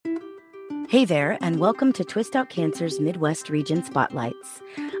Hey there, and welcome to Twist Out Cancer's Midwest Region Spotlights.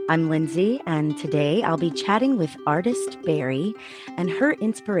 I'm Lindsay, and today I'll be chatting with artist Bari and her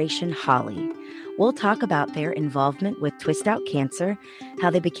inspiration, Holli. We'll talk about their involvement with Twist Out Cancer, how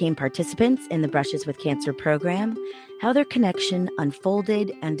they became participants in the Brushes with Cancer program, how their connection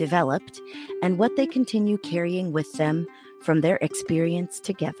unfolded and developed, and what they continue carrying with them from their experience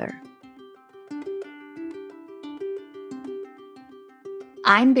together.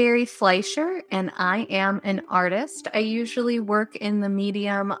 I'm Bari Fleischer, and I am an artist. I usually work in the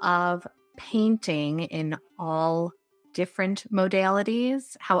medium of painting in all different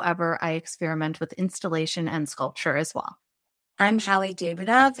modalities. However, I experiment with installation and sculpture as well. I'm Holli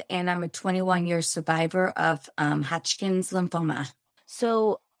Davidove, and I'm a 21-year survivor of Hodgkin's lymphoma.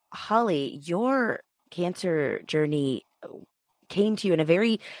 So, Holli, your cancer journey came to you in a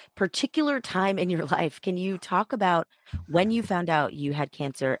very particular time in your life. Can you talk about when you found out you had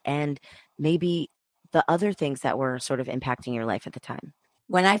cancer and maybe the other things that were sort of impacting your life at the time?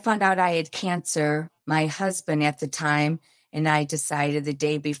 When I found out I had cancer, my husband at the time and I decided the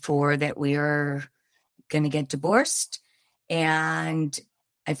day before that we were going to get divorced. And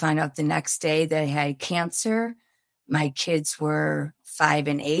I found out the next day that I had cancer. My kids were 5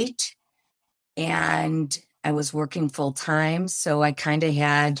 and 8. And I was working full time, so I kind of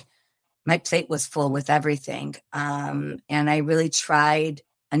had, my plate was full with everything. And I really tried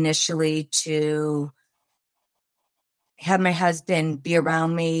initially to have my husband be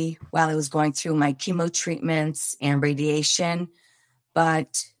around me while I was going through my chemo treatments and radiation,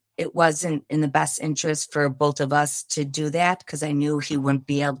 but it wasn't in the best interest for both of us to do that because I knew he wouldn't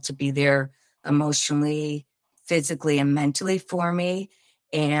be able to be there emotionally, physically, and mentally for me.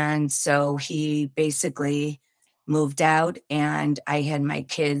 And so he basically moved out and I had my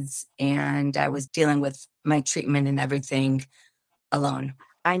kids and I was dealing with my treatment and everything alone.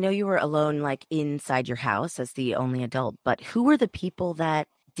 I know you were alone, like inside your house as the only adult, but who were the people that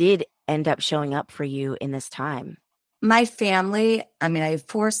did end up showing up for you in this time? My family, I have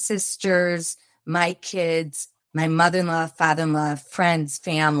 4 sisters, my kids, my mother-in-law, father-in-law, friends,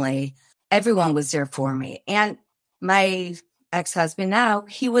 family. Everyone was there for me. And my ex-husband now,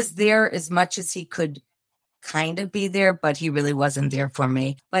 he was there as much as he could kind of be there, but he really wasn't there for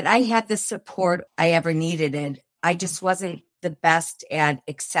me. But I had the support I ever needed, and I just wasn't the best at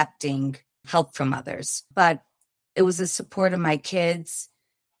accepting help from others. But it was the support of my kids.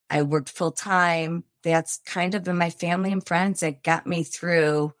 I worked full time. That's kind of been my family and friends that got me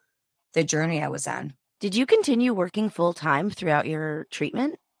through the journey I was on. Did you continue working full time throughout your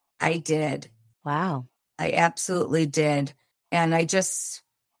treatment? I did. Wow. I absolutely did. And I just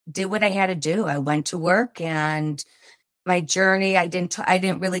did what I had to do. I went to work, and my journey, I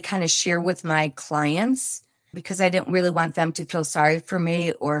didn't really kind of share with my clients because I didn't really want them to feel sorry for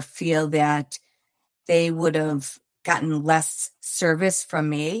me or feel that they would have gotten less service from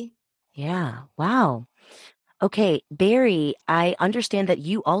me. Yeah. Wow. Okay, Bari, I understand that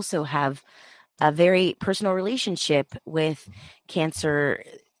you also have a very personal relationship with cancer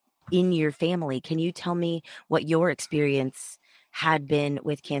in your family. Can you tell me what your experience had been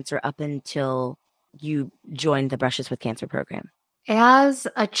with cancer up until you joined the Brushes with Cancer program? As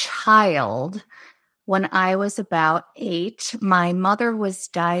a child, when I was about 8, my mother was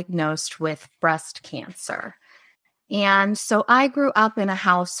diagnosed with breast cancer. And so I grew up in a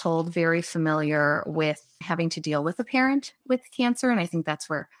household very familiar with having to deal with a parent with cancer. And I think that's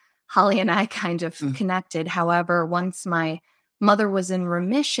where Holli and I kind of connected. However, once my mother was in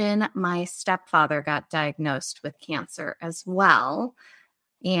remission, my stepfather got diagnosed with cancer as well.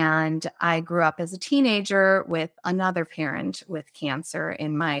 And I grew up as a teenager with another parent with cancer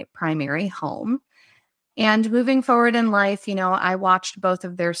in my primary home. And moving forward in life, I watched both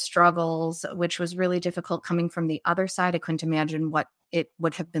of their struggles, which was really difficult coming from the other side. I couldn't imagine what it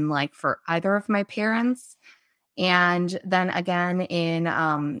would have been like for either of my parents. And then again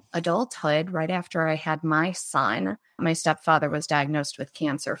in adulthood, right after I had my son, my stepfather was diagnosed with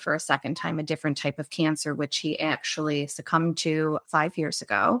cancer for a second time, a different type of cancer, which he actually succumbed to 5 years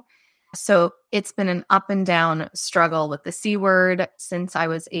ago. So it's been an up and down struggle with the C word since I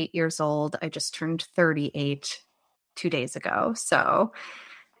was 8 years old. I just turned 38 2 days ago. So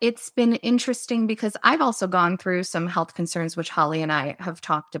it's been interesting because I've also gone through some health concerns, which Holli and I have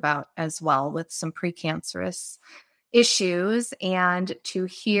talked about as well, with some precancerous issues. And to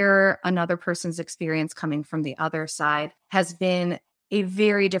hear another person's experience coming from the other side has been a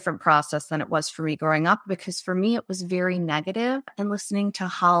very different process than it was for me growing up, because for me, it was very negative. And listening to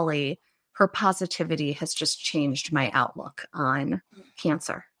Holli, her positivity has just changed my outlook on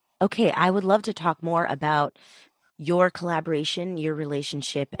cancer. Okay, I would love to talk more about your collaboration, your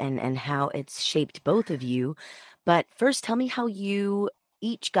relationship, and how it's shaped both of you. But first, tell me how you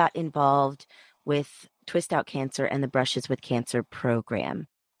each got involved with Twist Out Cancer and the Brushes with Cancer program.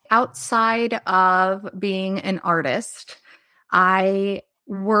 Outside of being an artist, I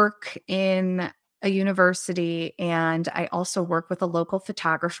work in a university and I also work with a local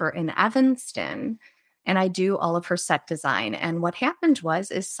photographer in Evanston, and I do all of her set design. And what happened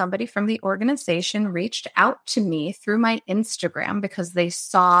is somebody from the organization reached out to me through my Instagram because they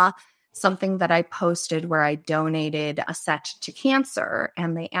saw something that I posted where I donated a set to cancer,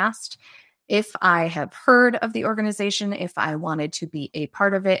 and they asked if I have heard of the organization, if I wanted to be a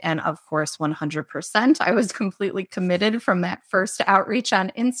part of it. And of course, 100%, I was completely committed from that first outreach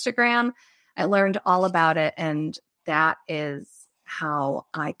on Instagram. I learned all about it, and that is how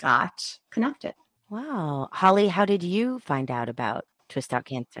I got connected. Wow. Holly, how did you find out about Twist Out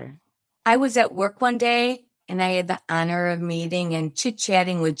Cancer? I was at work one day and I had the honor of meeting and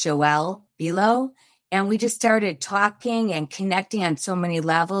chit-chatting with Joelle Bilo. And we just started talking and connecting on so many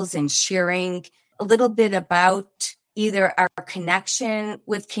levels and sharing a little bit about either our connection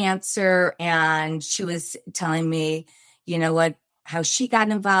with cancer. And she was telling me, how she got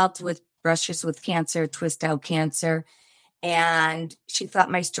involved with Brushes with Cancer, Twist Out Cancer. And she thought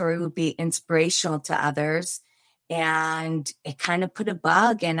my story would be inspirational to others. And it kind of put a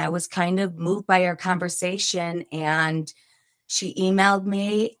bug, and I was kind of moved by our conversation. And she emailed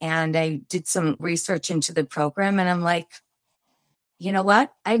me, and I did some research into the program. And I'm like, you know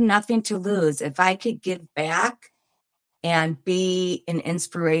what? I have nothing to lose. If I could give back and be an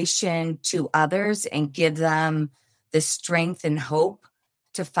inspiration to others and give them the strength and hope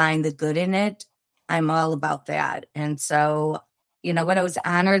to find the good in it, I'm all about that. And so, I was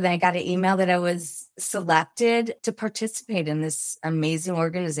honored that I got an email that I was selected to participate in this amazing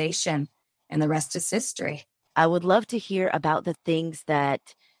organization, and the rest is history. I would love to hear about the things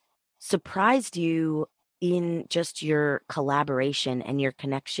that surprised you in just your collaboration and your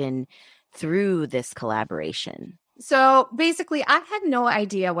connection through this collaboration. So basically, I had no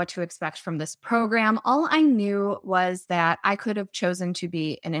idea what to expect from this program. All I knew was that I could have chosen to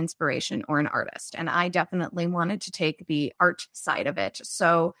be an inspiration or an artist, and I definitely wanted to take the art side of it.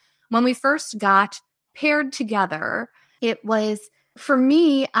 So when we first got paired together, it was, for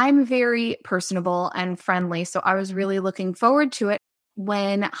me, I'm very personable and friendly, so I was really looking forward to it.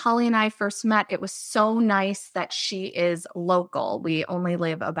 When Holly and I first met, it was so nice that she is local. We only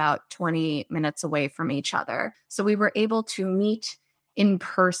live about 20 minutes away from each other. So we were able to meet in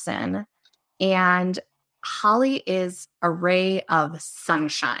person. And Holly is a ray of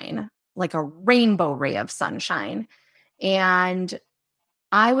sunshine, like a rainbow ray of sunshine. And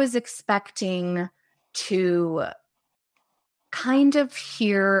I was expecting to kind of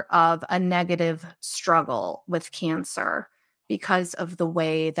hear of a negative struggle with cancer because of the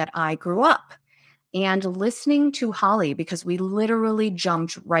way that I grew up. And listening to Holly, because we literally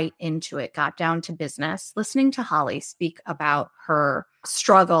jumped right into it, got down to business, listening to Holly speak about her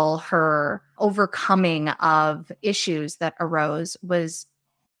struggle, her overcoming of issues that arose was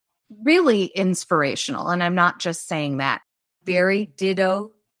really inspirational. And I'm not just saying that. Very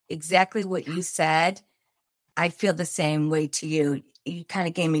ditto, exactly what you said. I feel the same way to you. You kind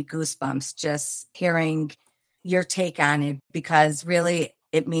of gave me goosebumps just hearing your take on it, because really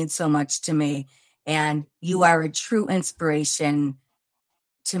it means so much to me. And you are a true inspiration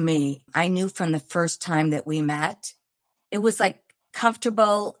to me. I knew from the first time that we met, it was like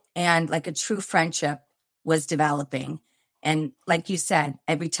comfortable and like a true friendship was developing. And like you said,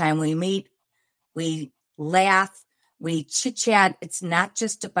 every time we meet, we laugh, we chit chat. It's not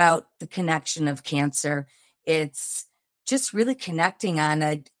just about the connection of cancer. It's just really connecting on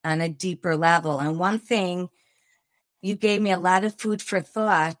a deeper level. And one thing, you gave me a lot of food for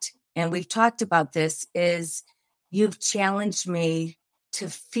thought, and we've talked about this, is you've challenged me to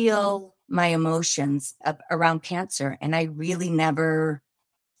feel my emotions around cancer. And I really never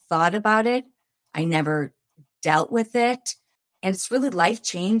thought about it. I never dealt with it. And it's really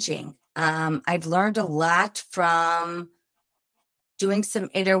life-changing. I've learned a lot from doing some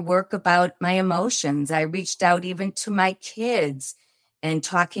inner work about my emotions. I reached out even to my kids and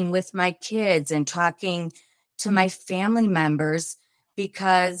talking with my kids and talking to my family members,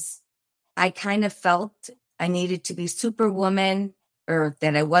 because I kind of felt I needed to be superwoman, or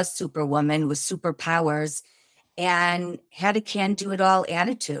that I was superwoman with superpowers, and had a can-do-it-all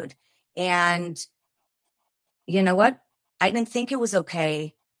attitude. And you know what? I didn't think it was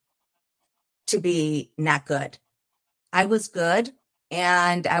okay to be not good. I was good,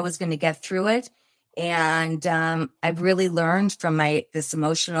 and I was going to get through it. And I've really learned from this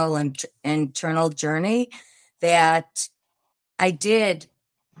emotional and internal journey that I did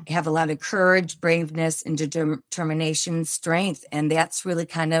have a lot of courage, braveness, and determination, strength. And that's really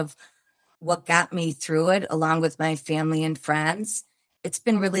kind of what got me through it, along with my family and friends. It's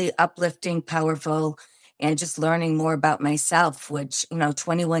been really uplifting, powerful, and just learning more about myself, which,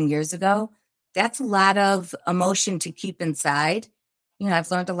 21 years ago, that's a lot of emotion to keep inside.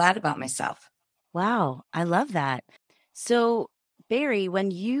 I've learned a lot about myself. Wow, I love that. So, Barry,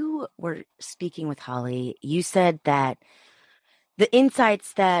 when you were speaking with Holli, you said that the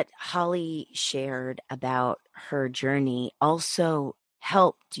insights that Holli shared about her journey also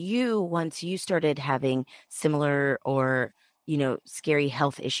helped you once you started having similar or, scary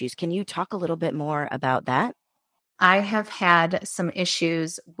health issues. Can you talk a little bit more about that? I have had some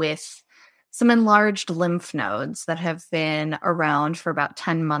issues with some enlarged lymph nodes that have been around for about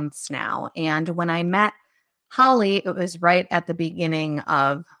 10 months now. And when I met Holli, it was right at the beginning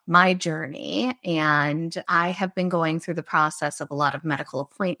of my journey. And I have been going through the process of a lot of medical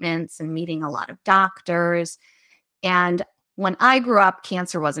appointments and meeting a lot of doctors. And when I grew up,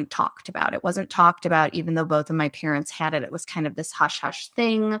 cancer wasn't talked about. It wasn't talked about, even though both of my parents had it. It was kind of this hush hush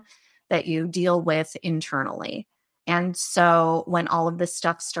thing that you deal with internally. And so when all of this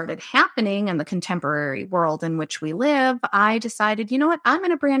stuff started happening in the contemporary world in which we live, I decided, you know what, I'm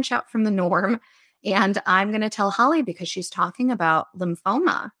going to branch out from the norm and I'm going to tell Holli because she's talking about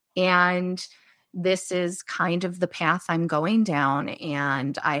lymphoma. And this is kind of the path I'm going down.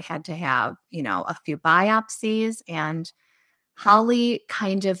 And I had to have, a few biopsies, and Holli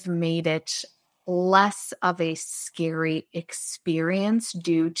kind of made it less of a scary experience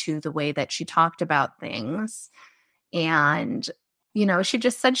due to the way that she talked about things. And, she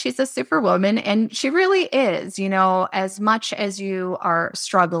just said she's a superwoman, and she really is. As much as you are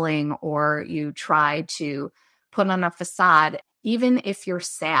struggling or you try to put on a facade, even if you're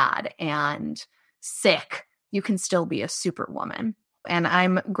sad and sick, you can still be a superwoman. And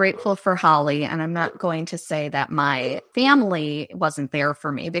I'm grateful for Holli. And I'm not going to say that my family wasn't there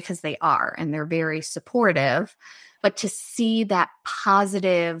for me, because they are, and they're very supportive. But to see that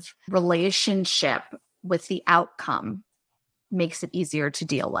positive relationship with the outcome makes it easier to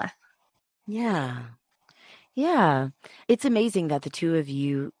deal with. Yeah. Yeah. It's amazing that the two of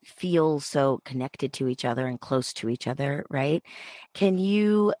you feel so connected to each other and close to each other, right? Can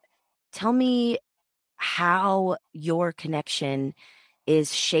you tell me how your connection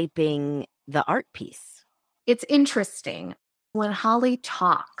is shaping the art piece? It's interesting. When Holli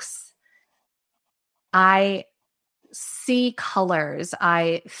talks, I see colors,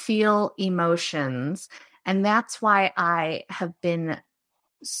 I feel emotions. And that's why I have been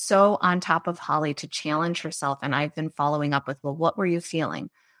so on top of Holli to challenge herself. And I've been following up with, well, what were you feeling?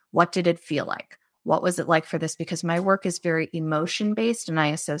 What did it feel like? What was it like for this? Because my work is very emotion based, and I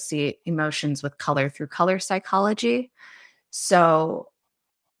associate emotions with color through color psychology. So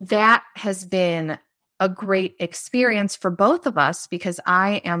that has been a great experience for both of us, because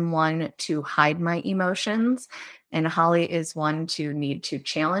I am one to hide my emotions and Holli is one to need to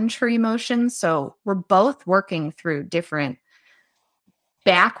challenge her emotions. So we're both working through different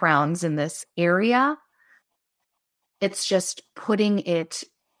backgrounds in this area. It's just putting it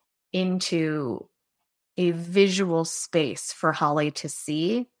into a visual space for Holli to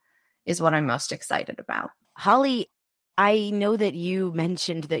see is what I'm most excited about. Holli, I know that you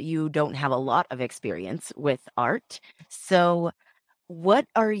mentioned that you don't have a lot of experience with art. So what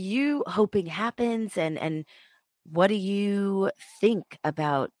are you hoping happens, and what do you think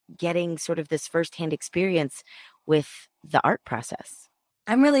about getting sort of this firsthand experience with the art process?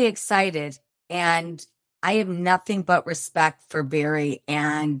 I'm really excited, and I have nothing but respect for Bari,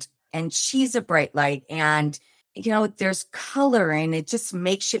 and she's a bright light, and there's color, and it just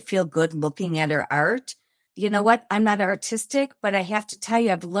makes you feel good looking at her art. You know what? I'm not artistic, but I have to tell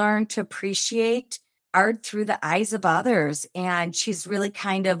you, I've learned to appreciate art through the eyes of others, and she's really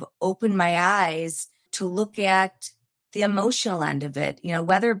kind of opened my eyes to look at the emotional end of it,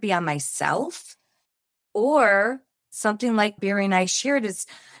 whether it be on myself or something like Bari and I shared is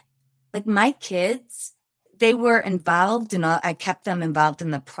like my kids, they were involved and I kept them involved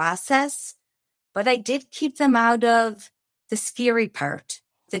in the process, but I did keep them out of the scary part,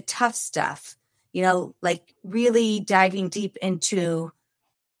 the tough stuff, like really diving deep into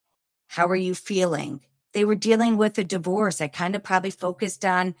how are you feeling? They were dealing with a divorce. I kind of probably focused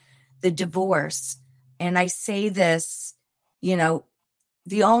on the divorce. And I say this,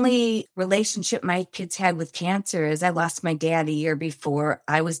 the only relationship my kids had with cancer is I lost my dad a year before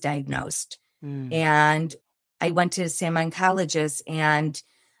I was diagnosed. And I went to Sam oncologist, and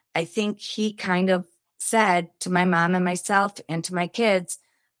I think he kind of said to my mom and myself and to my kids,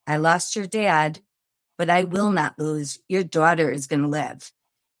 I lost your dad, but I will not lose. Your daughter is going to live.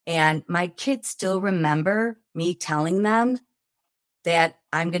 And my kids still remember me telling them that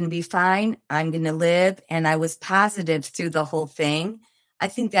I'm going to be fine, I'm going to live. And I was positive through the whole thing. I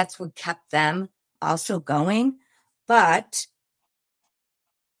think that's what kept them also going. But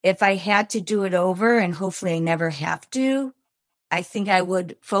if I had to do it over, and hopefully I never have to, I think I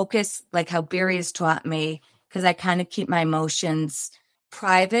would focus like how Bari has taught me, because I kind of keep my emotions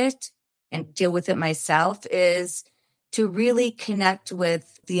private and deal with it myself, is to really connect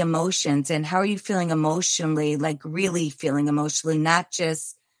with the emotions. And how are you feeling emotionally, like really feeling emotionally, not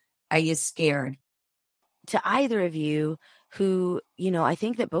just, are you scared? To either of you who, I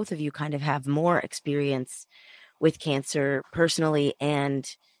think that both of you kind of have more experience with cancer personally and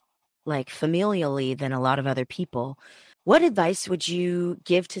like familially than a lot of other people. What advice would you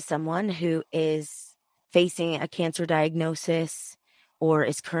give to someone who is facing a cancer diagnosis or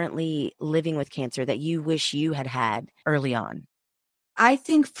is currently living with cancer that you wish you had had early on? I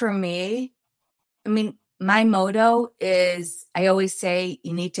think for me, my motto is, I always say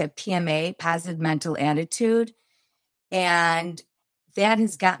you need to have PMA, positive mental attitude. And that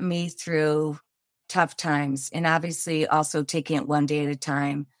has gotten me through tough times, and obviously also taking it one day at a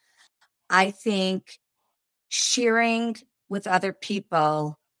time. I think sharing with other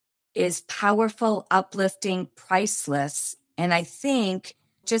people is powerful, uplifting, priceless. And I think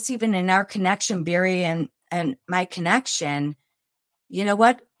just even in our connection, Bari and my connection, you know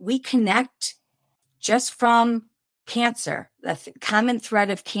what? We connect just from cancer, the common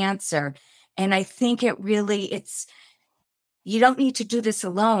thread of cancer. And I think it's, you don't need to do this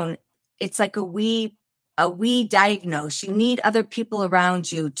alone. It's like a we diagnose. You need other people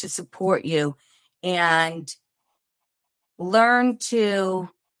around you to support you and learn to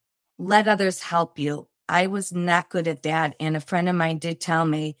let others help you. I was not good at that. And a friend of mine did tell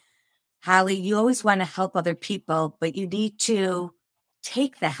me, Holly, you always want to help other people, but you need to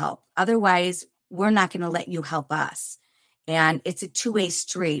take the help. Otherwise, we're not going to let you help us. And it's a two-way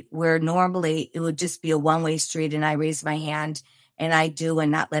street where normally it would just be a one-way street, and I raise my hand and I do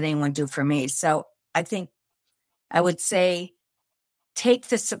and not let anyone do for me. So I think I would say take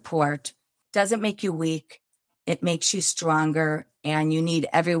the support. Doesn't make you weak. It makes you stronger, and you need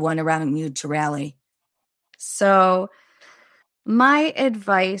everyone around you to rally. So my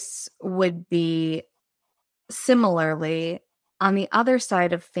advice would be similarly on the other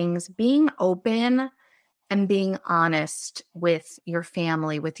side of things, being open and being honest with your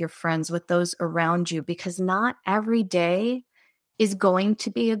family, with your friends, with those around you, because not every day is going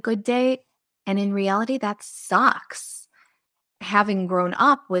to be a good day. And in reality, that sucks. Having grown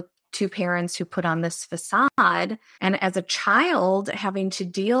up with two parents who put on this facade, and as a child having to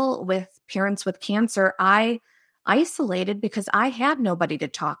deal with parents with cancer, I isolated because I had nobody to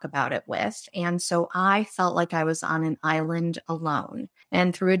talk about it with. And so I felt like I was on an island alone.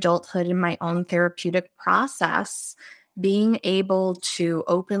 And through adulthood and my own therapeutic process, being able to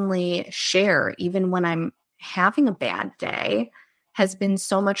openly share, even when I'm having a bad day, has been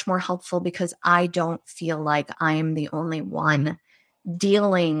so much more helpful because I don't feel like I am the only one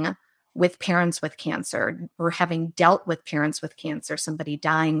dealing with parents with cancer or having dealt with parents with cancer, somebody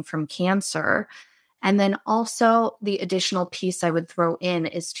dying from cancer. And then also the additional piece I would throw in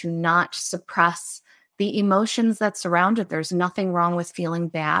is to not suppress the emotions that surround it. There's nothing wrong with feeling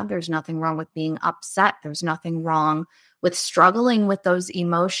bad. There's nothing wrong with being upset. There's nothing wrong with struggling with those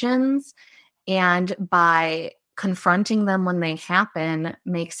emotions. And by confronting them when they happen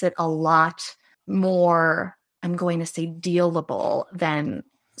makes it a lot more, I'm going to say, dealable than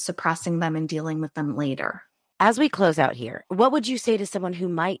suppressing them and dealing with them later. As we close out here, what would you say to someone who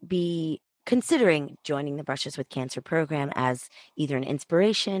might be considering joining the Brushes with Cancer program as either an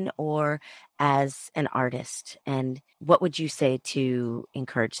inspiration or as an artist? And what would you say to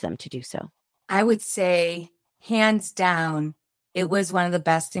encourage them to do so? I would say, hands down, it was one of the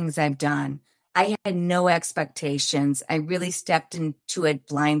best things I've done. I had no expectations. I really stepped into it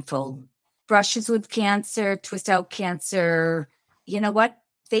blindfold. Brushes with Cancer, Twist Out Cancer, you know what?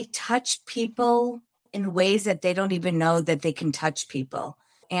 They touch people in ways that they don't even know that they can touch people.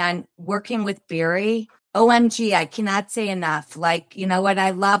 And working with Bari, OMG, I cannot say enough. Like, you know what?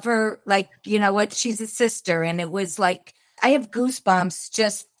 I love her. Like, you know what? She's a sister. And it was like, I have goosebumps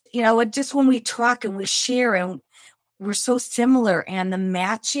just, you know, just when we talk and we share and we're so similar. And the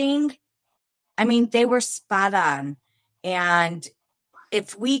matching, they were spot on. And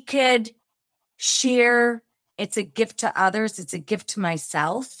if we could share, it's a gift to others. It's a gift to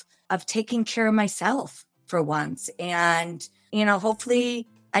myself of taking care of myself for once. And, hopefully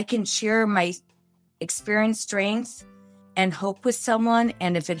I can share my experience, strength, and hope with someone.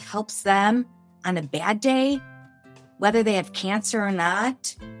 And if it helps them, on a bad day, whether they have cancer or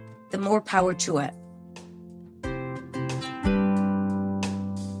not, the more power to it.